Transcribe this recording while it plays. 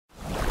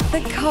The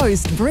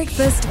Coast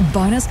Breakfast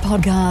Bonus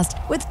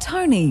Podcast with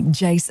Tony,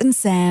 Jace and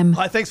Sam.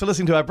 Hi, thanks for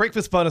listening to our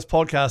Breakfast Bonus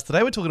podcast.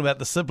 Today we're talking about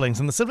the siblings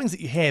and the siblings that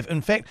you have.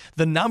 In fact,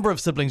 the number of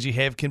siblings you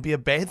have can be a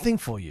bad thing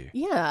for you.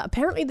 Yeah,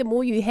 apparently the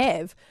more you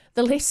have,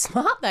 the less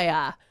smart they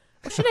are.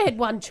 I should have had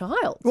one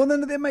child. Well,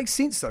 then that makes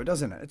sense though,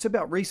 doesn't it? It's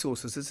about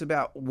resources. It's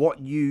about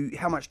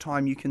how much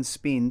time you can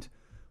spend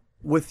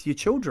with your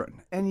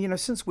children. And,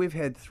 since we've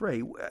had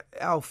three,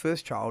 our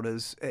first child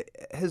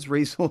his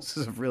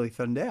resources have really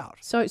thinned out.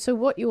 So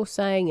what you're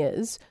saying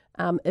is,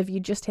 if you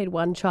just had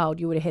one child,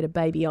 you would have had a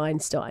baby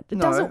Einstein. It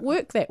No. doesn't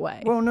work that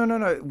way. Well,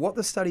 no. What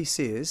the study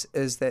says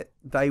is that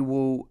they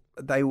will,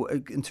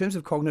 in terms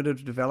of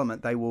cognitive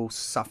development, they will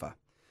suffer.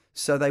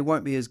 So they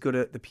won't be as good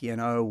at the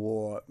piano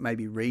or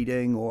maybe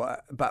reading,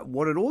 but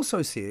what it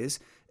also says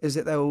is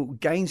that they will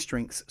gain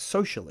strengths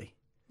socially.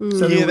 So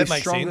Yeah, they'll that be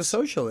makes stronger sense.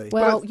 socially.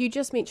 Well, you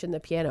just mentioned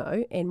the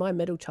piano, and my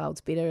middle child's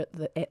better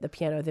at the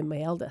piano than my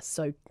eldest,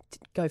 so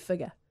go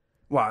figure.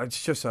 Well, it was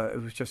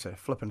just a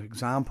flippant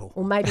example.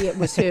 Or maybe it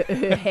was her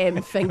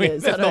ham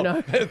fingers, I don't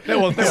know.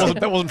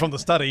 That wasn't from the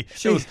study.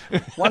 She's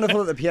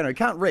wonderful at the piano.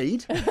 Can't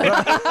read.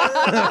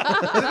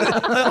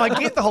 I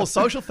get the whole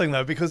social thing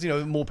though, because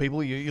more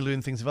people you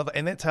learn things of other,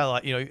 and that's how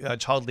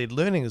child-led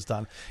learning is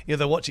done.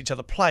 They watch each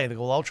other play and they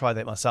go, well, I'll try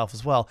that myself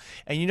as well.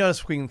 And you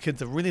notice when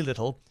kids are really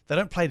little, they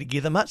don't play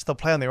together much. They'll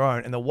play on their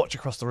own and they'll watch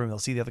across the room. They'll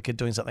see the other kid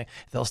doing something.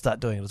 They'll start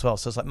doing it as well.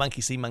 So it's like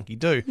monkey see, monkey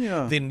do.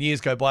 Yeah. Then years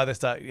go by, they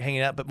start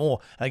hanging out a bit more.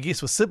 I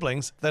guess with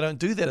siblings, they don't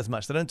do that as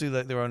much. They don't do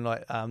their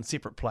own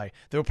separate play.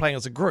 They're playing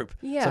as a group.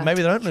 Yeah. So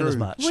maybe they don't learn as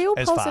much. Real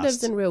as positives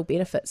fast. and real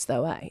benefits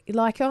though, eh?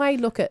 Like I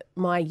look at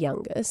my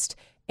youngest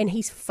and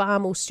he's far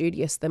more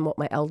studious than what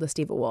my eldest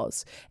ever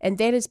was. And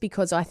that is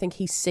because I think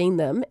he's seen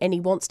them and he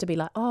wants to be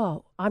like,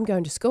 oh, I'm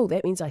going to school.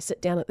 That means I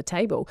sit down at the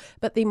table.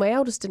 But then my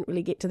eldest didn't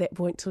really get to that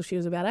point till she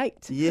was about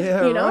 8.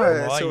 Yeah, you know?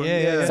 right. Right,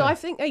 yeah. So I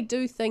think they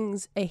do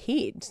things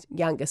ahead,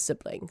 younger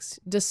siblings,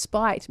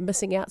 despite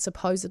missing out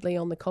supposedly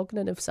on the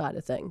cognitive side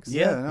of things.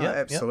 Yeah, Yeah,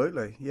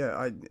 absolutely. Yeah,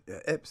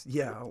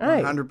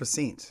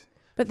 100%.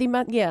 But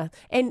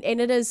and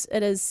it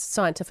is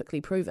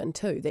scientifically proven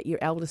too that your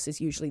eldest is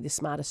usually the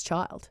smartest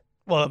child.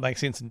 Well, it makes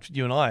sense in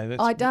you and I.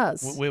 It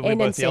does. We're and in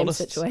both the Sam's eldest.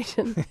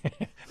 situation.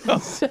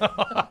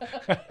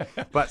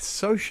 But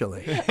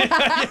socially.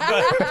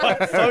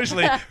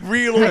 Socially,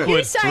 real Are you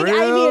awkward. saying Real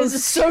Amy is a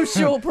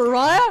social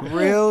pariah?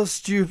 Real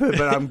stupid,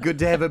 but I'm good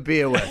to have a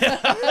beer with.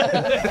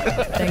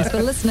 Thanks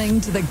for listening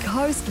to the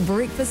Coast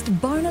Breakfast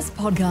Bonus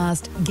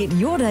Podcast. Get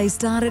your day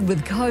started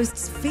with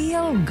Coast's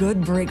Feel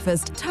Good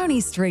Breakfast.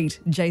 Tony Street,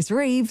 Jace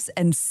Reeves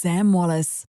and Sam Wallace.